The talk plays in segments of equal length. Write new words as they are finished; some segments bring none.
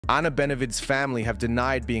Clara Benevides' family have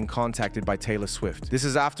denied being contacted by Taylor Swift. This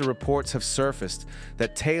is after reports have surfaced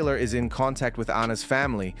that Taylor is in contact with Anna's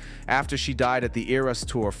family after she died at the Eras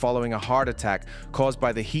tour following a heart attack caused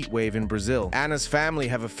by the heatwave in Brazil. Anna's family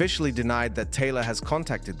have officially denied that Taylor has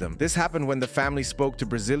contacted them. This happened when the family spoke to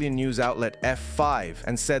Brazilian news outlet F5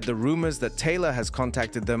 and said the rumors that Taylor has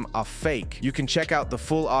contacted them are fake. You can check out the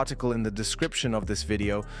full article in the description of this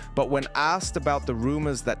video, but when asked about the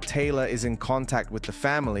rumors that Taylor is in contact with the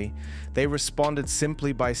family, they responded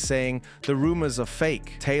simply by saying the rumors are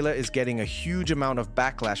fake. Taylor is getting a huge amount of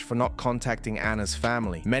backlash for not contacting Anna's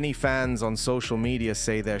family. Many fans on social media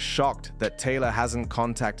say they're shocked that Taylor hasn't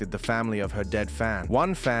contacted the family of her dead fan.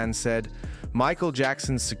 One fan said, Michael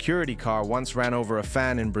Jackson's security car once ran over a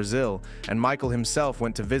fan in Brazil, and Michael himself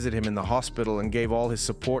went to visit him in the hospital and gave all his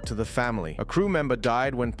support to the family. A crew member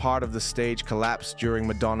died when part of the stage collapsed during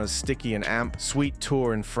Madonna's Sticky and Amp Sweet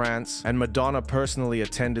tour in France, and Madonna personally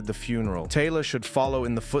attended the funeral. Taylor should follow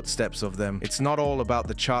in the footsteps of them. It's not all about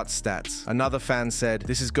the chart stats. Another fan said,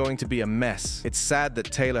 this is going to be a mess. It's sad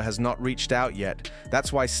that Taylor has not reached out yet.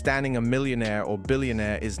 That's why standing a millionaire or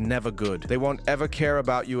billionaire is never good. They won't ever care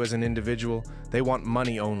about you as an individual. They want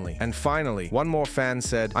money only. And finally, one more fan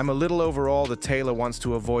said, I'm a little overall that Taylor wants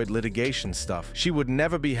to avoid litigation stuff. She would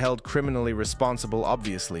never be held criminally responsible,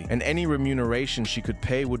 obviously, and any remuneration she could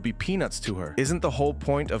pay would be peanuts to her. Isn't the whole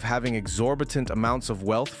point of having exorbitant amounts of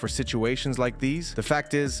wealth for situations like these? The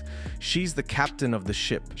fact is, she's the captain of the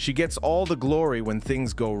ship. She gets all the glory when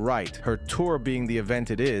things go right. Her tour being the event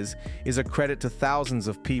it is a credit to thousands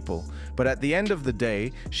of people. But at the end of the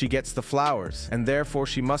day, she gets the flowers, and therefore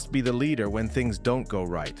she must be the leader when things don't go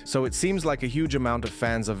right. So it seems like a huge amount of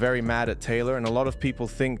fans are very mad at Taylor, and a lot of people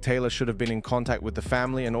think Taylor should have been in contact with the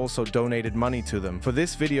family and also donated money to them. For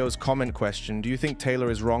this video's comment question, do you think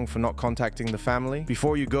Taylor is wrong for not contacting the family?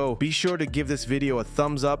 Before you go, be sure to give this video a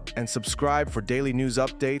thumbs up and subscribe for daily news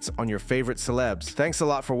updates on your favorite celebs. Thanks a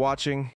lot for watching.